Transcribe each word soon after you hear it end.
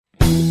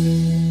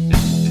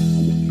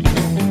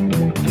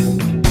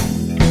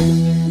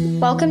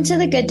Welcome to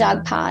the Good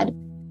Dog Pod.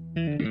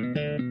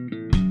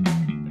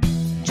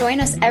 Join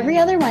us every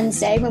other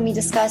Wednesday when we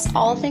discuss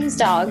all things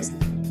dogs,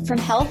 from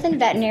health and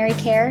veterinary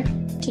care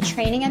to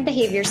training and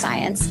behavior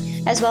science,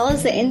 as well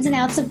as the ins and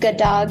outs of Good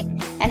Dog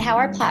and how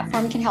our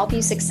platform can help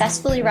you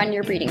successfully run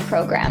your breeding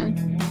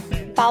program.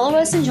 Follow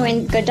us and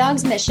join Good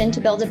Dog's mission to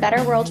build a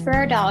better world for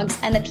our dogs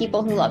and the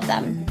people who love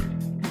them.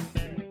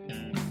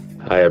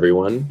 Hi,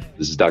 everyone.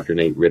 This is Dr.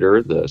 Nate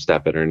Ritter, the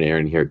staff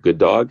veterinarian here at Good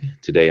Dog.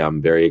 Today,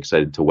 I'm very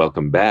excited to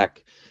welcome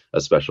back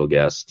a special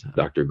guest,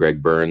 Dr.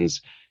 Greg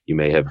Burns. You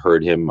may have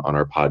heard him on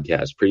our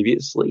podcast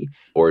previously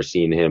or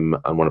seen him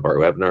on one of our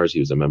webinars.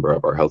 He was a member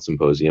of our health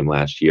symposium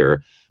last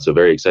year. So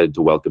very excited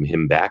to welcome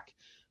him back.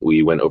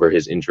 We went over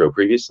his intro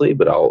previously,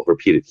 but I'll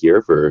repeat it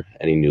here for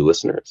any new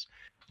listeners.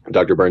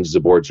 Dr. Burns is a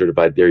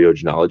board-certified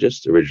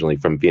theriogenologist, originally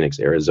from Phoenix,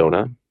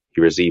 Arizona. He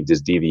received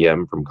his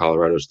DVM from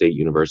Colorado State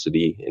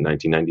University in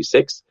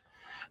 1996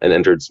 and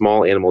entered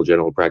small animal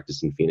general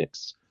practice in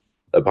Phoenix.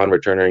 Upon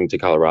returning to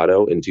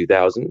Colorado in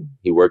 2000,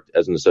 he worked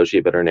as an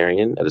associate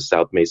veterinarian at a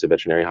South Mesa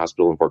Veterinary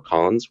Hospital in Fort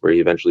Collins, where he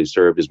eventually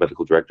served as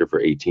medical director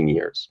for 18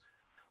 years.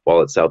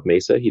 While at South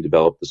Mesa, he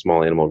developed the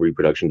small animal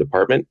reproduction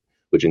department,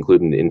 which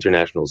included an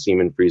international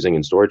semen freezing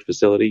and storage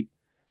facility.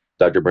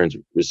 Dr. Burns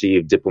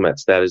received diplomat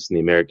status in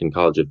the American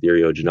College of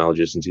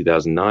Theriogenologists in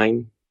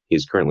 2009.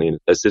 He's currently an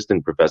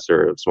assistant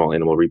professor of small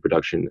animal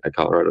reproduction at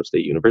Colorado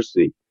State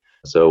University.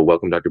 So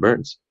welcome, Dr.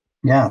 Burns.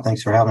 Yeah,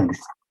 thanks for having me.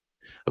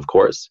 Of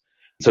course.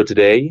 So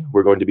today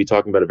we're going to be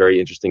talking about a very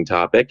interesting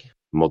topic,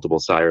 multiple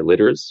sire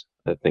litters.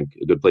 I think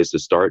a good place to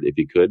start, if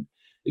you could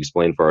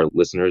explain for our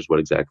listeners what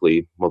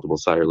exactly multiple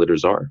sire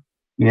litters are.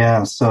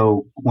 Yeah,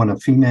 so when a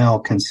female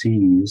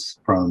conceives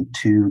from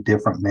two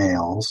different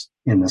males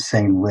in the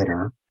same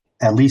litter,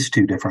 at least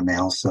two different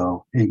males.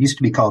 So it used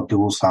to be called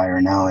dual sire.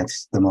 Now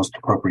it's the most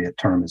appropriate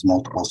term is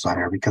multiple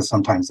sire because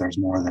sometimes there's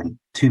more than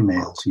two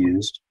males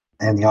used.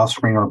 And the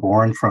offspring are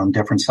born from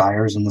different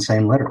sires in the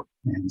same litter.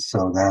 And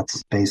so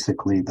that's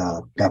basically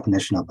the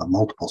definition of a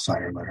multiple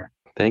sire litter.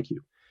 Thank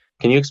you.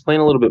 Can you explain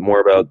a little bit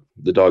more about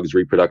the dog's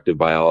reproductive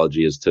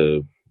biology as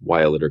to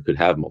why a litter could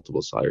have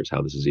multiple sires,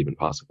 how this is even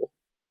possible?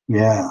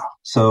 Yeah.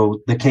 So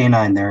the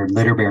canine, they're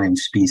litter-bearing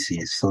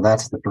species. So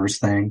that's the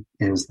first thing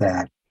is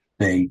that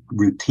they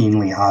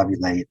routinely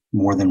ovulate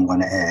more than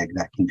one egg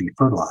that can be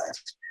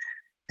fertilized.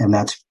 And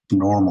that's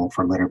normal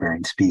for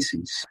litter-bearing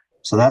species.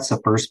 So that's the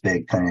first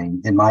big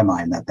thing in my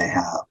mind that they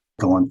have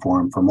going for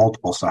them for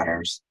multiple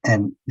sires.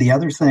 And the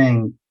other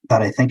thing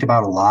that I think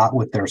about a lot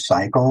with their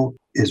cycle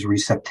is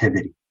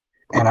receptivity.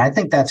 And I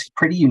think that's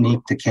pretty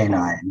unique to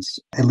canines,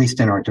 at least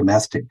in our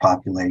domestic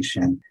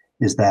population,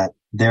 is that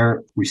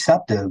they're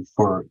receptive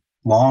for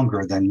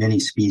longer than many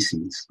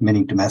species,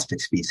 many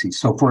domestic species.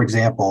 So for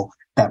example,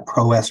 that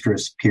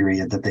proestrus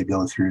period that they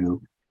go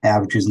through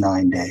averages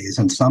 9 days.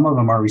 And some of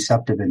them are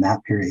receptive in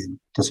that period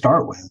to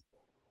start with.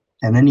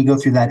 And then you go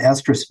through that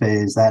estrus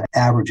phase, that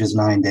averages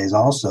 9 days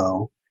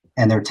also,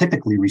 and they're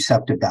typically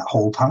receptive that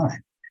whole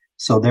time.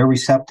 So they're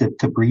receptive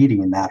to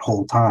breeding that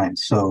whole time.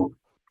 So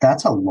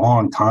that's a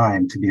long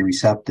time to be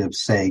receptive,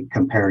 say,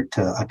 compared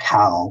to a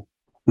cow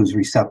who's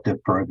receptive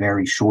for a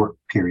very short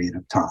period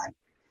of time.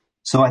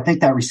 So I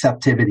think that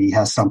receptivity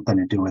has something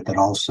to do with it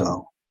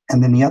also.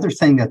 And then the other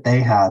thing that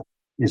they have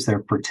is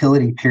their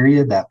fertility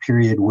period, that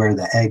period where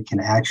the egg can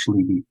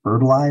actually be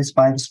fertilized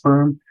by the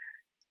sperm.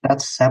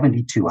 That's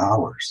 72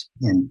 hours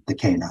in the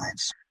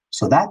canines.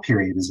 So that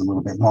period is a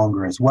little bit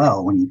longer as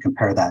well when you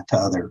compare that to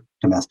other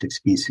domestic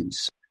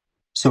species.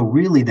 So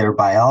really their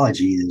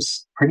biology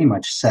is pretty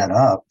much set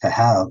up to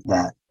have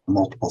that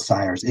multiple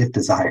sires if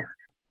desired.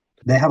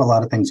 They have a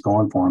lot of things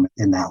going for them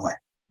in that way.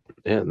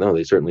 Yeah, no,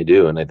 they certainly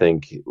do. And I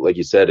think, like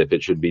you said, if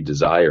it should be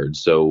desired,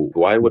 so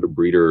why would a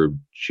breeder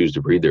choose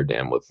to breed their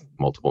dam with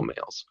multiple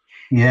males?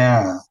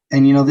 Yeah.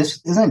 And,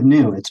 this isn't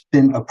new. It's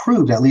been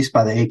approved, at least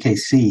by the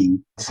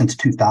AKC, since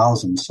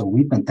 2000. So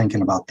we've been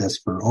thinking about this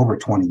for over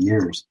 20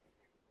 years.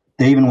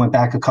 They even went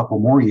back a couple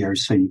more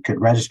years so you could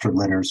register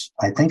litters,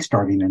 I think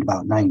starting in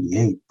about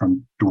 98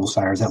 from dual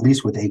sires, at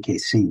least with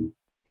AKC.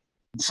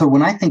 So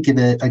when I think of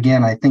it,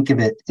 again, I think of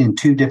it in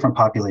two different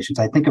populations.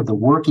 I think of the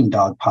working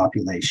dog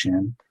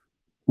population,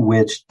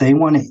 which they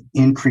want to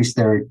increase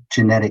their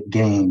genetic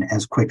gain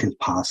as quick as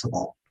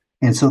possible.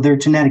 And so their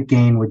genetic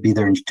gain would be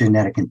their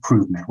genetic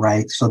improvement,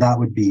 right? So that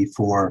would be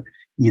for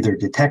either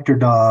detector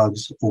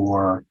dogs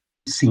or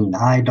seeing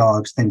eye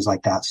dogs, things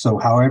like that. So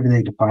however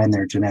they define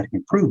their genetic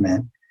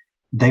improvement,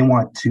 they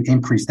want to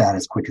increase that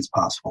as quick as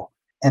possible.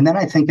 And then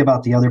I think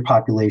about the other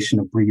population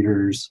of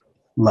breeders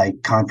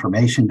like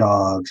conformation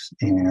dogs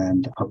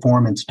and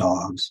performance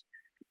dogs.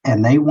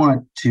 And they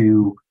want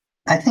to,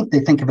 I think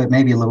they think of it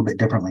maybe a little bit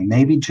differently,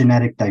 maybe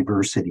genetic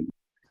diversity.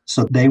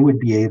 So they would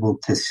be able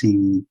to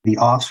see the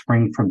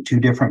offspring from two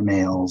different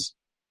males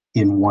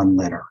in one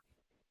litter.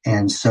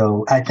 And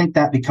so I think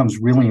that becomes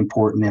really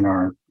important in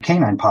our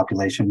canine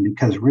population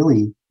because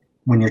really,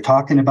 when you're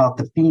talking about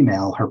the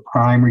female, her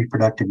prime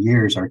reproductive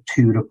years are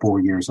 2 to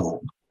 4 years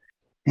old.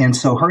 And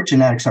so her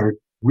genetics are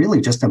really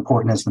just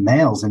important as the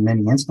males in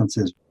many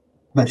instances,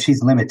 but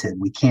she's limited.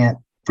 We can't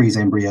freeze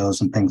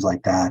embryos and things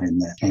like that in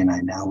the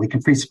canine now. We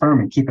can freeze sperm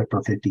and keep it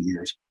for 50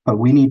 years, but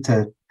we need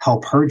to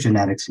help her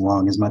genetics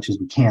along as much as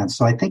we can.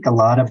 So I think a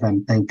lot of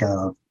them think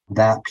of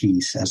that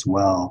piece as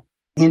well,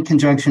 in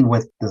conjunction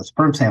with the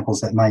sperm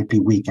samples that might be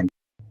weakened.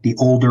 The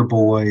older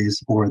boys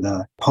or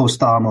the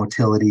post-thaw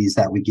motilities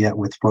that we get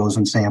with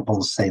frozen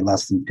samples, say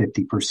less than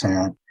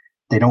 50%,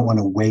 they don't want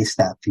to waste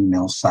that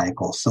female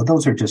cycle. So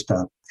those are just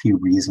a few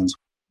reasons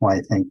why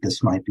I think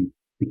this might be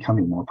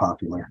becoming more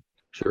popular.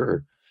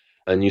 Sure.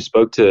 And you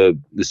spoke to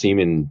the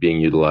semen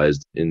being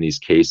utilized in these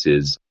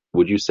cases.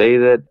 Would you say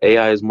that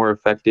AI is more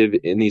effective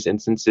in these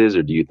instances,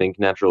 or do you think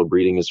natural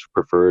breeding is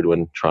preferred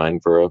when trying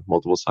for a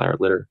multiple sire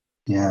litter?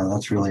 Yeah,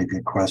 that's really a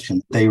good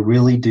question. They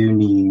really do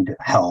need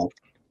help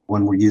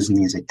when we're using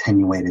these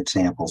attenuated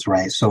samples,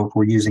 right? So if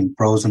we're using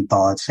frozen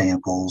thawed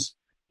samples,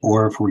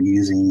 or if we're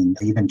using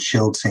even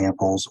chilled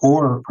samples,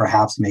 or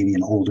perhaps maybe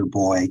an older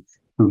boy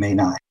who may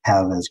not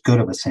have as good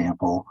of a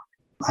sample,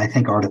 I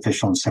think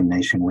artificial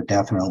insemination would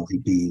definitely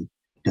be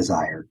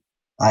desired.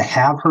 I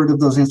have heard of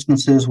those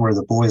instances where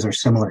the boys are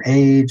similar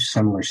age,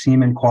 similar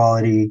semen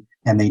quality,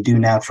 and they do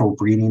natural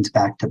breedings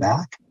back to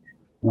back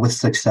with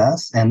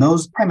success. And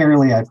those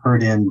primarily I've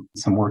heard in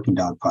some working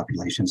dog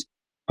populations.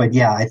 But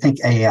yeah, I think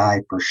AI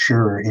for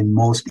sure in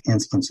most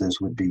instances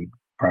would be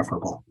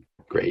preferable.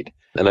 Great.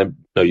 And I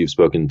know you've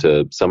spoken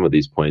to some of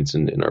these points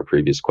in our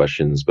previous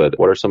questions, but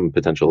what are some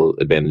potential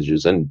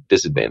advantages and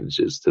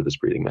disadvantages to this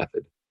breeding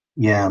method?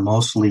 Yeah,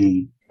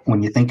 mostly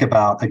when you think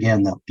about,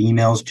 again, the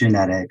female's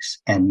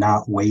genetics and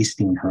not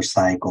wasting her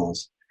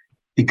cycles.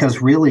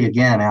 Because really,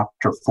 again,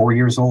 after 4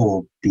 years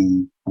old,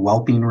 the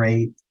whelping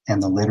rate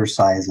and the litter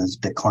sizes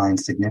decline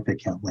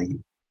significantly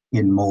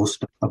in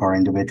most of our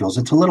individuals.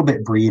 It's a little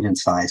bit breed and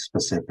size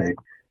specific,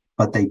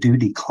 but they do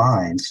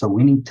decline. So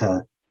we need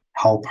to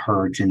help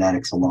her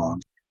genetics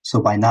along. So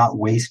by not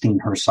wasting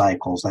her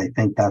cycles, I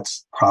think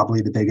that's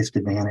probably the biggest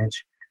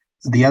advantage.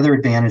 The other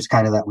advantage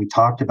kind of that we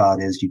talked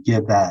about is you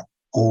give that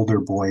older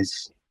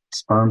boy's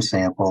sperm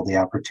sample the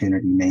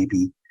opportunity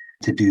maybe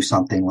to do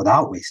something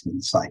without wasting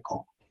the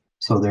cycle.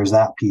 So there's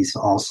that piece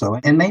also.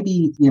 And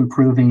maybe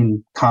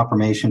improving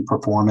conformation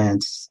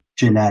performance,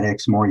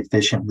 genetics more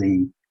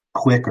efficiently,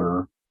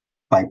 quicker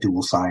by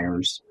dual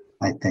sires.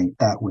 I think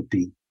that would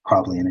be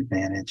probably an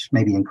advantage.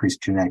 Maybe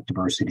increased genetic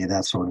diversity,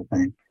 that sort of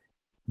thing.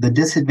 The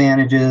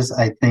disadvantages,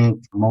 I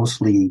think,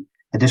 mostly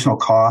additional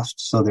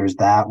costs. So there's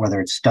that,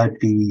 whether it's stud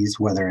fees,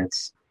 whether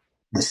it's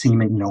the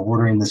semen,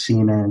 ordering the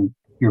semen.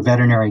 Your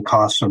veterinary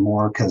costs are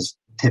more because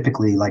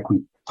typically, like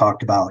we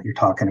talked about, you're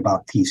talking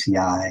about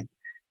TCI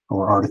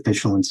or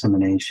artificial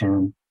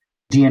insemination.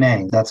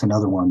 DNA, that's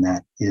another one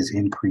that is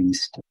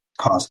increased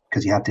cost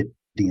because you have to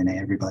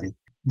DNA everybody.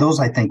 Those,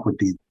 I think, would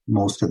be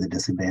most of the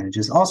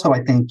disadvantages. Also,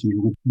 I think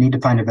you would need to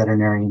find a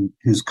veterinarian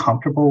who's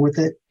comfortable with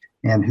it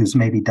and who's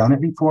maybe done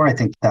it before. I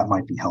think that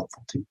might be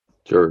helpful too.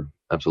 Sure,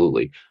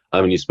 absolutely.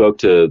 I mean, you spoke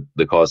to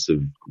the cost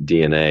of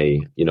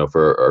DNA,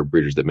 for our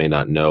breeders that may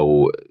not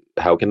know.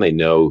 How can they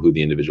know who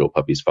the individual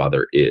puppy's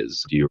father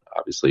is? Do you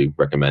obviously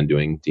recommend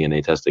doing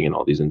DNA testing in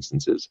all these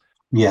instances?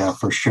 Yeah,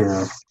 for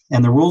sure.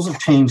 And the rules have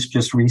changed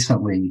just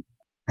recently.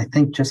 I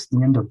think just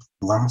the end of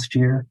last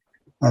year,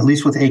 at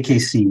least with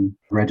AKC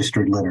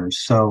registered litters.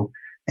 So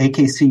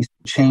AKC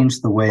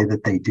changed the way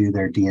that they do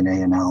their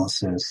DNA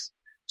analysis.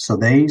 So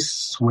they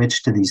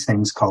switched to these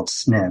things called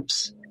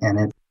SNPs,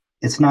 and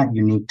it's not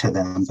unique to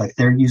them, but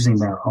they're using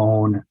their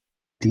own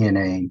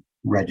DNA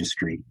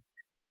registry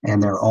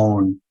and their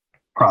own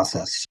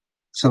process.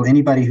 So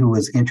anybody who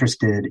was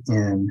interested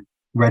in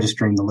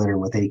registering the litter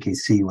with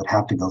AKC would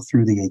have to go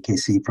through the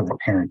AKC for their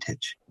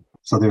parentage.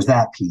 So there's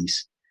that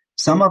piece.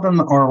 Some of them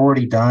are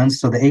already done.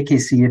 So the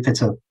AKC, if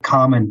it's a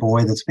common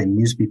boy that's been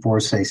used before,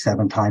 say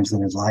 7 times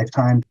in his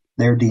lifetime,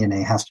 their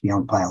DNA has to be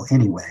on file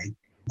anyway.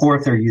 Or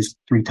if they're used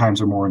 3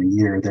 times or more in a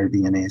year, their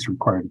DNA is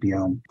required to be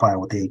on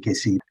file with the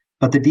AKC.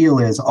 But the deal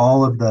is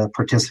all of the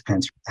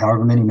participants,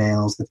 however many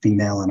males, the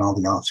female, and all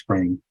the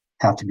offspring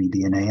have to be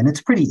DNA. And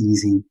it's pretty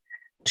easy.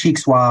 Cheek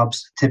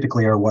swabs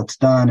typically are what's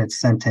done. It's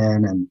sent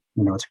in and,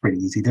 it's pretty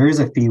easy. There is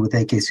a fee with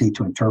AKC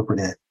to interpret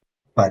it,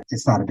 but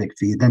it's not a big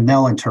fee. Then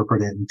they'll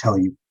interpret it and tell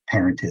you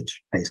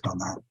parentage based on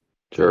that.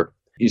 Sure.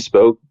 You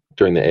spoke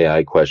during the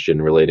AI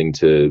question relating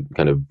to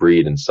kind of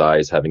breed and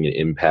size having an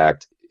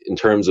impact. In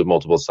terms of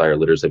multiple sire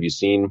litters, have you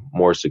seen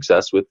more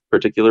success with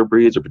particular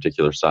breeds or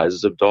particular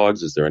sizes of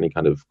dogs? Is there any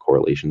kind of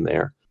correlation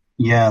there?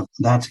 Yeah,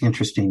 that's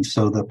interesting.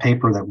 So the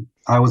paper that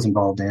I was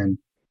involved in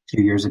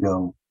 2 years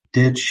ago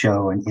did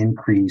show an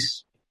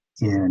increase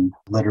in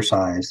litter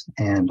size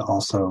and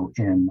also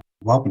in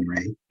whelping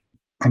rate.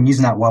 I'm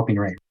using that whelping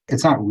rate.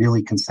 It's not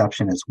really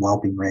conception, it's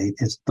whelping rate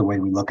is the way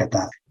we look at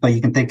that. But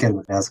you can think of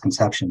it as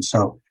conception.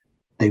 So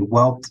they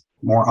whelped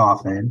more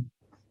often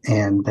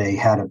and they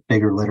had a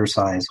bigger litter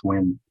size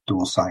when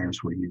dual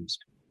sires were used.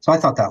 So I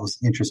thought that was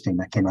interesting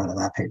that came out of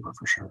that paper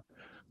for sure.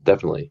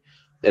 Definitely.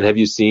 And have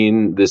you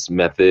seen this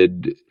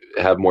method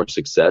have more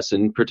success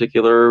in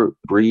particular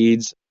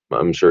breeds?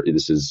 I'm sure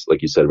this is,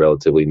 like you said,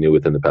 relatively new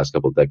within the past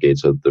couple of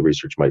decades, so the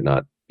research might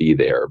not be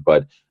there.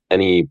 But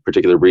Any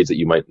particular breeds that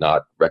you might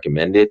not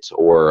recommend it,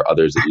 or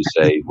others that you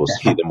say will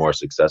see the more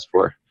success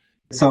for?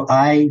 So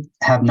I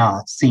have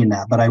not seen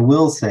that, but I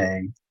will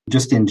say,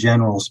 just in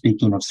general,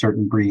 speaking of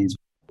certain breeds,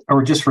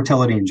 or just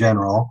fertility in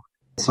general,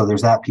 so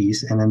there's that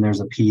piece, and then there's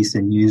a piece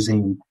in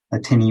using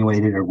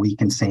attenuated or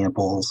weakened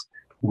samples.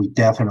 We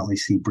definitely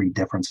see breed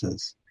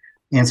differences.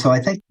 And so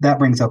I think that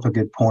brings up a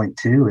good point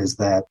too, is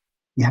that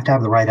you have to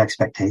have the right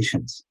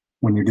expectations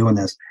when you're doing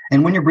this.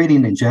 And when you're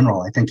breeding in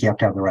general, I think you have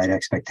to have the right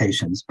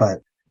expectations, but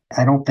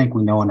I don't think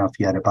we know enough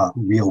yet about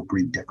real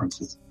breed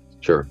differences.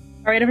 Sure.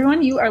 All right,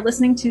 everyone, you are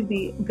listening to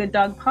the Good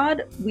Dog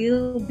Pod.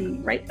 We'll be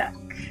right back.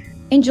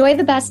 Enjoy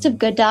the best of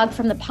Good Dog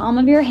from the palm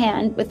of your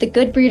hand with the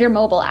Good Breeder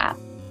mobile app.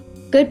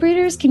 Good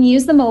breeders can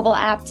use the mobile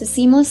app to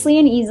seamlessly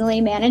and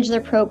easily manage their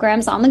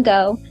programs on the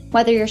go,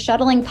 whether you're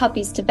shuttling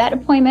puppies to vet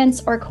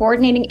appointments or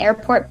coordinating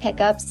airport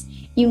pickups.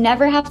 You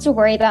never have to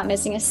worry about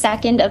missing a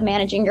second of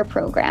managing your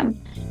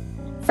program.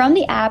 From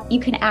the app, you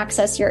can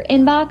access your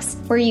inbox,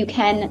 where you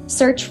can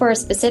search for a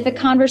specific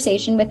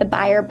conversation with a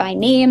buyer by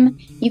name.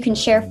 You can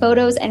share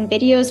photos and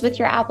videos with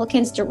your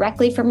applicants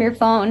directly from your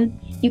phone.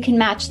 You can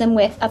match them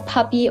with a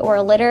puppy or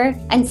a litter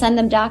and send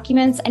them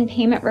documents and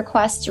payment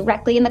requests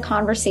directly in the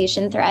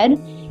conversation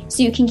thread,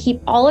 so you can keep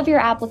all of your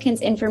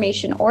applicants'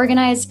 information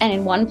organized and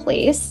in one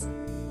place.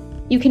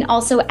 You can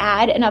also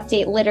add and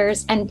update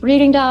litters and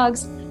breeding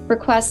dogs,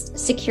 request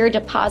secure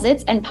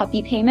deposits and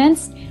puppy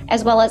payments,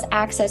 as well as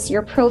access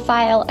your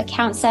profile,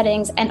 account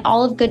settings, and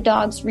all of Good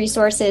Dog's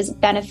resources,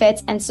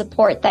 benefits, and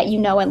support that you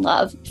know and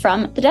love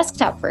from the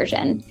desktop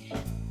version.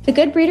 The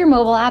Good Breeder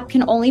mobile app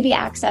can only be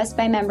accessed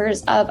by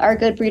members of our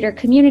Good Breeder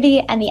community,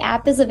 and the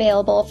app is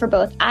available for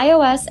both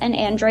iOS and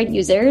Android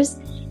users.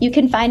 You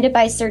can find it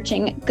by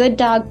searching Good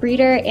Dog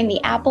Breeder in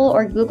the Apple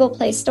or Google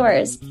Play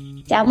stores.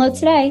 Download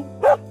today.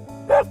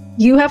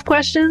 You have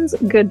questions,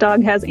 Good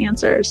Dog has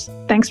answers.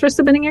 Thanks for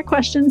submitting your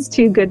questions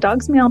to Good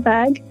Dog's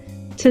mailbag.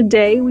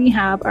 Today we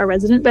have our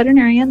resident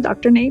veterinarian,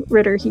 Dr. Nate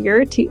Ritter,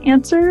 here to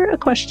answer a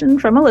question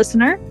from a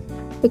listener.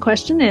 The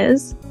question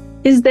is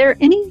there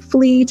any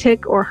flea,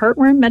 tick, or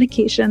heartworm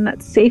medication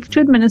that's safe to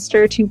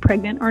administer to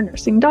pregnant or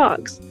nursing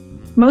dogs?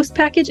 Most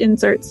package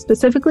inserts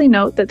specifically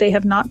note that they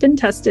have not been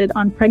tested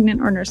on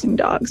pregnant or nursing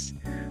dogs.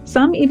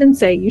 Some even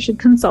say you should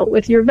consult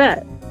with your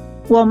vet.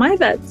 Well, my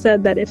vet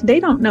said that if they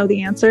don't know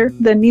the answer,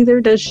 then neither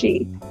does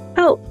she.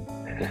 Help.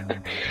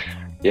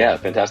 Yeah,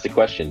 fantastic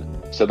question.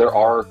 So there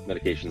are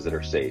medications that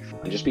are safe.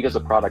 And just because a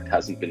product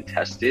hasn't been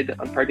tested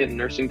on pregnant and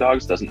nursing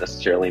dogs doesn't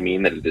necessarily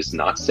mean that it is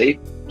not safe,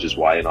 which is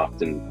why, and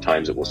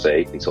oftentimes it will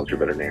say, consult your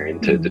veterinarian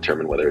to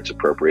determine whether it's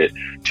appropriate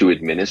to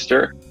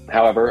administer.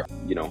 However,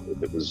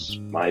 if it was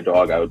my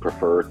dog, I would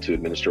prefer to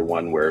administer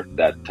one where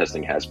that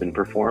testing has been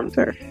performed.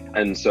 Sure.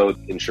 And so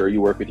ensure you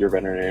work with your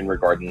veterinarian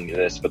regarding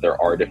this, but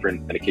there are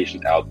different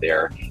medications out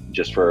there.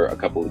 Just for a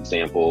couple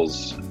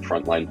examples,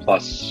 Frontline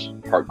Plus,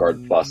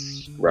 HeartGuard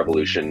Plus,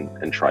 Revolution,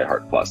 and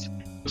TriHeart Plus.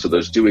 So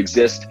those do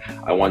exist.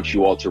 I want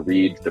you all to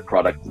read the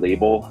product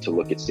label to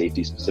look at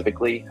safety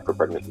specifically for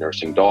pregnant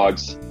nursing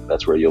dogs.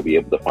 That's where you'll be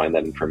able to find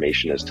that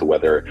information as to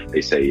whether they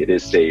say it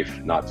is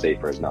safe, not safe,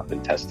 or has not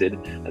been tested.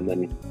 And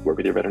then work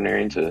with your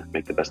veterinarian to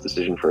make the best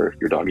decision for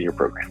your dog and your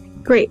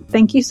program. Great.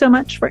 Thank you so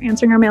much for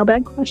answering our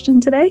mailbag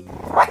question today.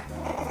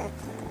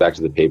 Back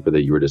to the paper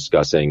that you were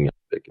discussing.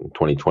 In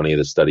 2020,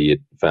 the study it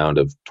found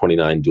of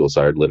 29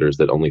 dual-sired litters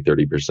that only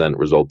 30%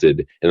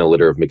 resulted in a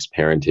litter of mixed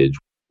parentage.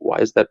 Why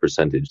is that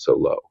percentage so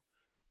low?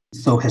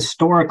 So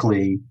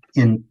historically,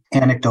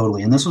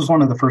 anecdotally, and this was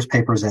one of the first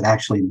papers that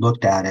actually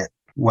looked at it,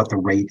 what the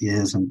rate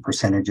is and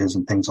percentages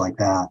and things like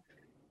that.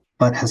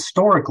 But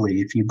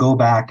historically, if you go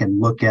back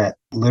and look at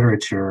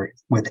literature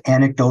with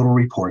anecdotal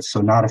reports,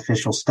 so not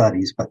official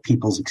studies, but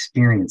people's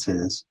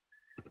experiences,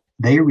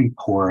 they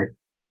report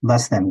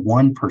less than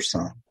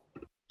 1%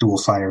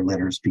 dual-sire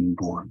litters being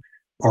born,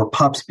 or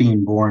pups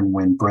being born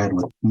when bred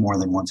with more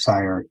than one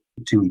sire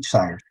to each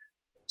sire.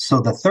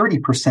 So the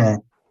 30%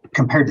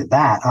 compared to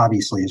that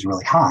obviously is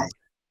really high.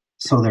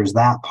 So there's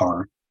that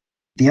part.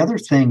 The other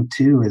thing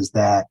too is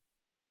that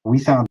we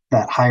found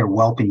that higher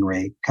whelping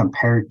rate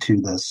compared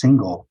to the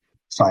single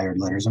sired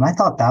litters. And I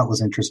thought that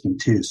was interesting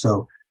too.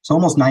 So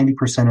almost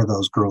 90% of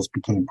those girls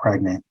became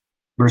pregnant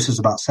versus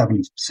about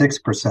 76%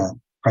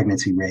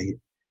 pregnancy rate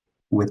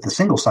with the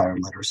single sired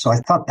litters. So I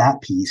thought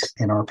that piece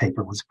in our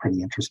paper was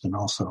pretty interesting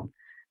also.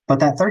 But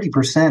that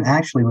 30%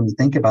 actually, when you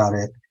think about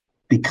it,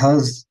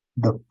 because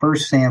the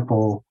first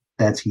sample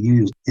that's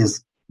used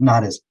is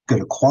not as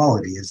good a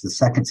quality as the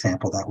second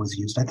sample that was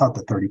used, I thought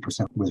the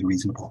 30% was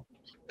reasonable.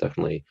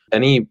 Definitely.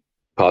 Any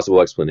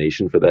possible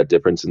explanation for that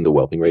difference in the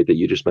whelping rate that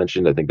you just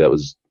mentioned? I think that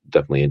was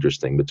definitely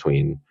interesting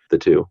between the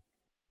two.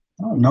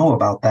 I don't know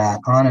about that,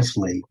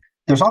 honestly.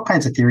 There's all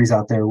kinds of theories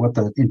out there, what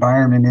the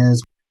environment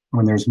is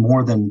when there's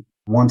more than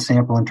one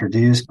sample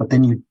introduced, but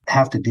then you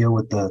have to deal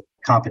with the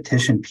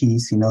competition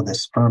piece, the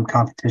sperm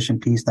competition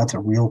piece. That's a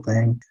real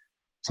thing.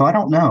 So I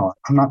don't know.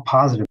 I'm not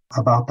positive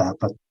about that,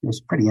 but it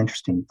was pretty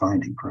interesting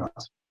finding for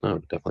us. Oh,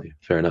 definitely.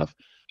 Fair enough.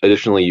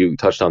 Additionally, you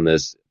touched on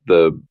this.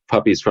 the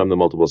puppies from the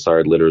multiple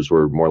sired litters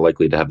were more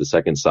likely to have the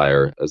second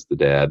sire as the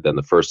dad than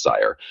the first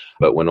sire.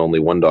 But when only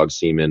one dog's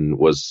semen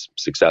was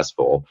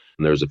successful,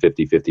 and there was a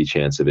 50-50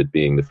 chance of it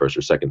being the first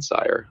or second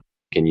sire.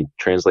 Can you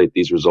translate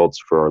these results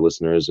for our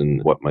listeners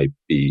and what might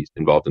be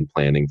involved in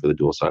planning for the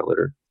dual sire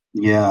litter?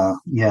 Yeah.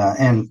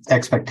 And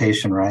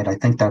expectation, right? I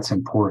think that's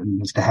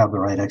important, is to have the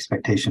right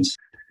expectations.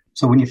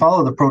 So when you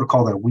follow the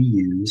protocol that we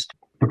used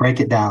to break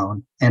it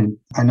down, and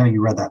I know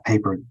you read that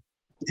paper,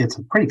 it's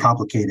a pretty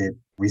complicated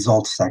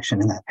results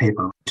section in that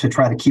paper to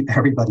try to keep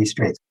everybody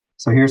straight.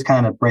 So here's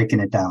kind of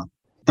breaking it down.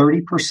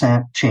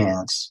 30%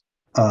 chance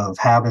of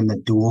having the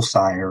dual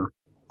sire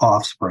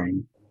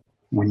offspring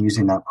when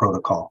using that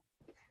protocol.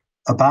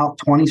 About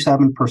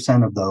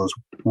 27% of those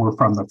were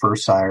from the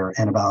first sire,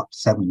 and about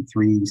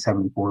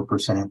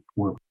 74%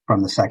 were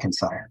from the second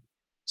sire.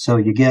 So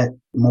you get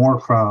more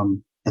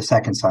from the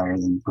second sire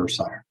than the first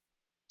sire.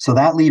 So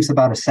that leaves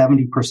about a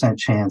 70%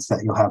 chance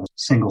that you'll have a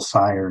single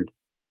sired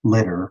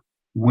litter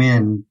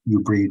when you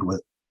breed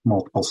with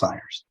multiple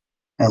sires,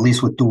 at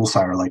least with dual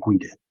sire like we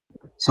did.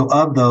 So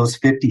of those,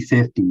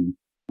 50-50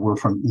 were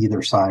from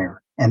either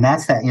sire. And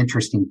that's that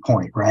interesting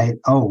point, right?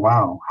 Oh,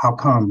 wow. How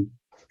come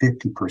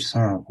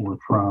 50% were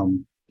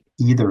from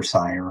either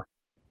sire?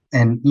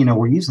 And,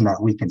 we're using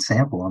that weakened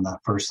sample on that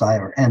first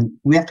sire. And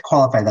we have to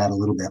qualify that a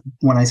little bit.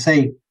 When I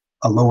say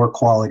a lower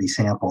quality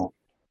sample,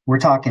 we're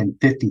talking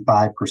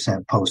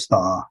 55%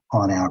 post-thaw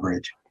on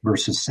average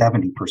versus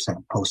 70%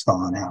 post-thaw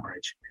on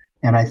average.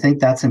 And I think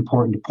that's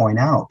important to point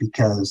out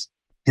because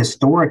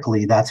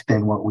historically that's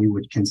been what we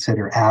would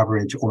consider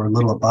average or a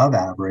little above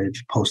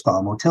average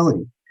post-thaw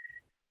motility,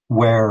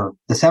 where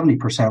the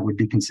 70% would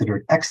be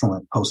considered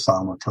excellent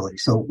post-thaw motility.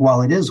 So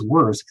while it is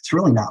worse, it's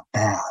really not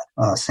bad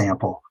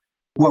sample.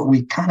 What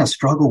we kind of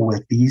struggle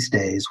with these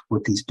days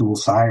with these dual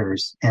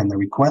sires and the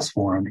request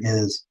for them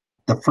is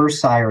the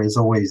first sire is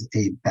always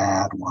a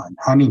bad one.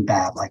 I mean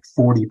bad, like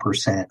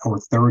 40% or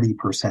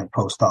 30%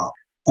 post-thaw.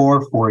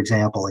 Or, for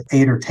example, an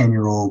 8 or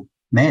 10-year-old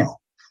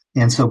male.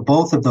 And so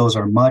both of those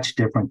are much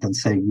different than,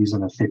 say,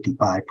 using a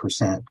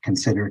 55%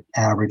 considered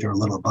average or a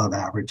little above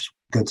average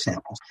good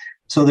samples.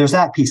 So there's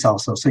that piece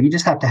also. So you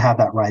just have to have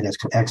that right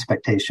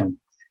expectation.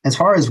 As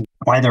far as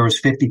why there was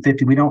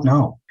 50-50, we don't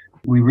know.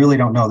 We really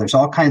don't know. There's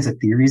all kinds of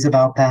theories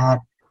about that.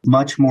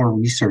 Much more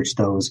research,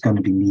 though, is going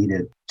to be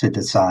needed to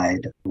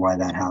decide why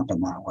that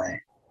happened that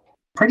way.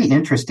 Pretty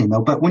interesting,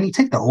 though. But when you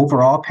take the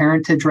overall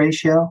parentage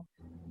ratio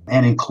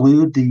and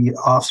include the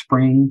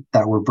offspring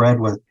that were bred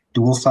with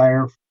dual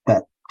sire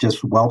that just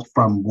whelped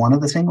from one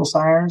of the single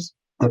sires,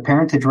 the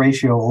parentage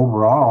ratio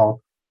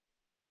overall,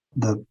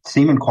 the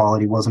semen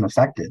quality wasn't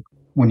affected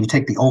when you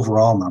take the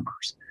overall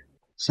numbers.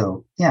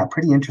 So, yeah,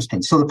 pretty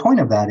interesting. So the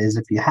point of that is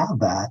if you have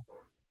that,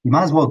 you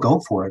might as well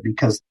go for it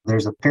because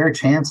there's a fair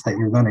chance that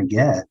you're going to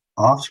get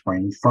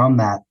offspring from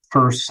that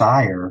first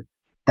sire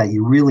that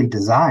you really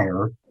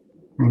desire,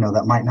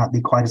 that might not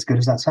be quite as good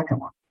as that second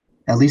one.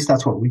 At least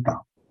that's what we found.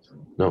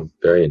 No,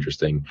 very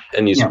interesting.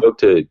 And you spoke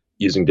to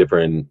using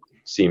different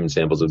semen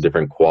samples of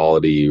different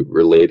quality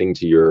relating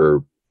to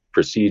your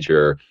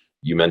procedure.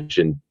 You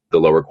mentioned the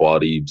lower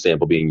quality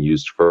sample being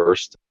used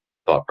first.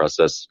 Thought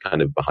process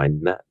kind of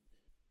behind that.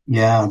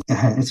 Yeah,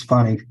 it's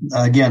funny.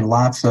 Again,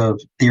 lots of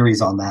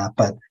theories on that,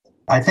 but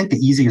I think the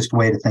easiest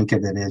way to think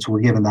of it is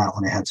we're giving that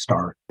one a head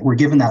start. We're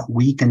giving that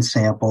weakened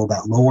sample,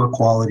 that lower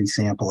quality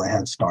sample, a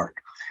head start.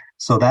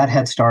 So that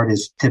head start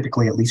is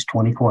typically at least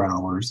 24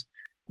 hours.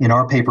 In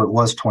our paper, it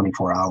was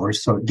 24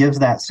 hours. So it gives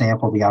that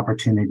sample the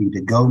opportunity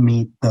to go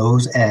meet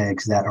those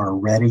eggs that are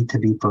ready to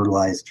be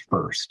fertilized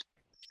first.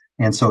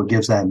 And so it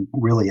gives them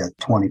really a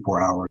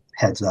 24-hour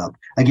heads up.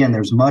 Again,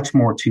 there's much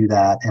more to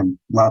that and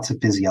lots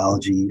of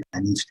physiology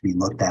that needs to be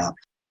looked at.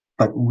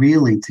 But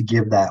really, to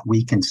give that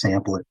weakened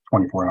sample at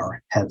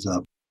 24-hour heads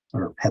up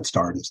or head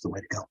start is the way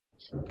to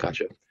go.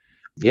 Gotcha.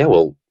 Yeah,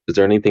 well, is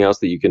there anything else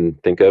that you can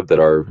think of that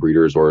our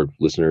readers or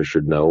listeners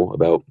should know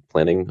about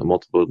planning a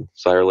multiple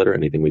sire litter?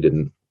 Anything we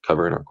didn't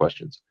cover in our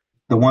questions?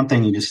 The one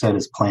thing you just said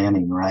is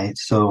planning, right?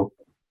 So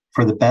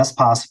for the best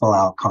possible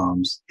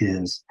outcomes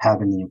is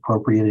having the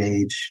appropriate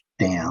age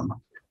dam,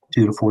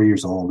 2 to 4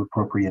 years old,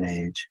 appropriate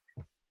age,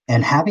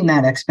 and having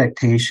that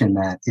expectation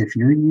that if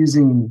you're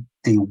using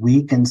a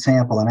weakened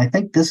sample, and I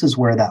think this is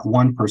where that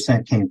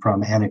 1% came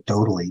from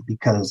anecdotally,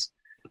 because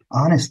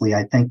honestly,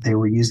 I think they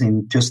were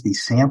using just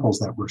these samples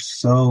that were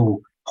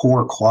so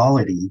poor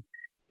quality,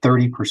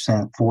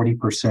 30%,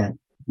 40%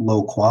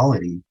 low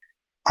quality.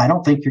 I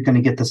don't think you're going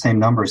to get the same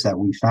numbers that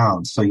we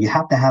found. So you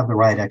have to have the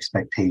right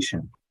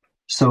expectation.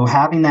 So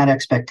having that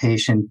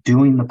expectation,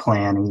 doing the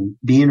planning,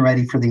 being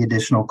ready for the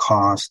additional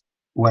cost,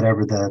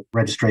 whatever the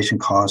registration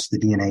cost, the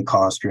DNA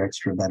cost, or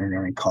extra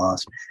veterinary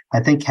cost,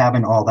 I think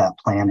having all that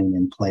planning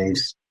in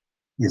place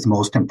is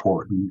most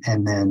important.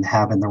 And then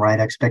having the right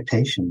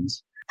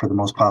expectations for the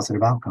most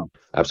positive outcome.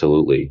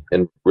 Absolutely.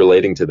 And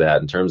relating to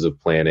that, in terms of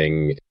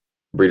planning,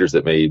 breeders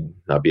that may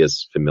not be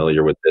as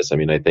familiar with this,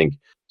 I think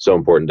so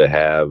important to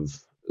have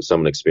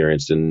someone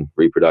experienced in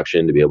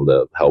reproduction to be able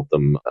to help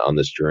them on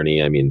this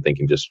journey.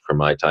 Thinking just from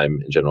my time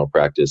in general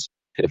practice,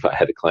 if I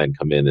had a client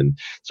come in and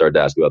start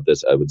to ask about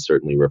this, I would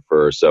certainly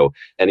refer. So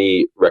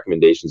any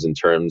recommendations in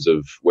terms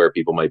of where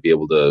people might be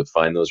able to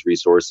find those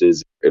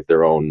resources if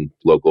their own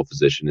local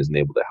physician isn't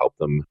able to help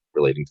them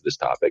relating to this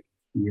topic?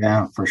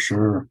 Yeah, for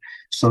sure.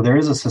 So there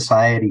is a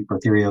Society for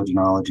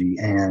Theriogenology,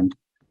 and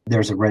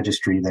there's a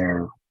registry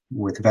there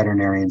with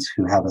veterinarians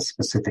who have a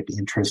specific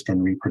interest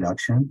in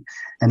reproduction.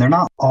 And they're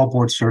not all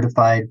board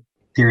certified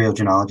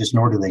theriogenologists,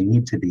 nor do they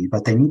need to be,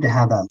 but they need to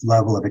have that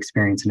level of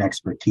experience and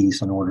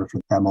expertise in order for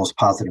that most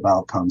positive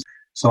outcomes.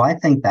 So I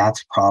think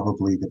that's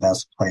probably the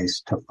best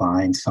place to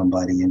find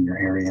somebody in your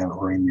area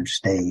or in your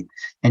state.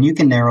 And you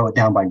can narrow it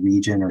down by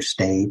region or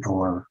state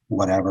or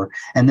whatever.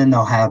 And then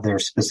they'll have their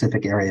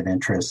specific area of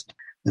interest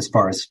as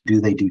far as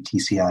do they do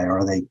TCI, or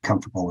are they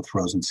comfortable with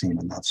frozen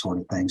semen, that sort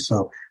of thing.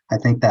 So I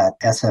think that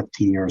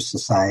SFT or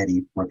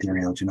Society for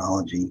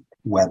Theriogenology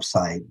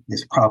website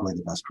is probably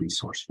the best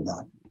resource for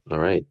that. All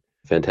right.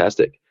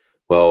 Fantastic.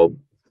 Well,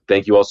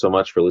 thank you all so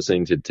much for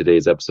listening to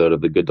today's episode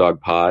of the Good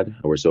Dog Pod.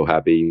 We're so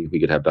happy we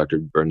could have Dr.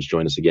 Burns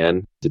join us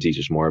again to teach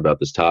us more about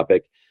this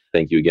topic.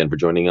 Thank you again for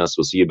joining us.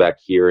 We'll see you back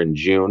here in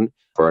June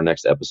for our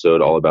next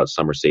episode all about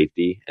summer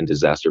safety and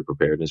disaster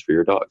preparedness for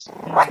your dogs.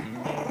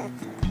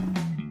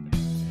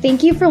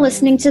 Thank you for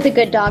listening to the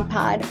Good Dog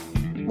Pod.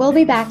 We'll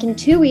be back in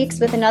 2 weeks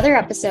with another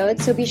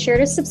episode, so be sure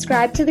to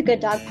subscribe to the Good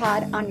Dog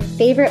Pod on your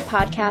favorite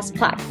podcast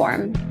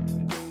platform.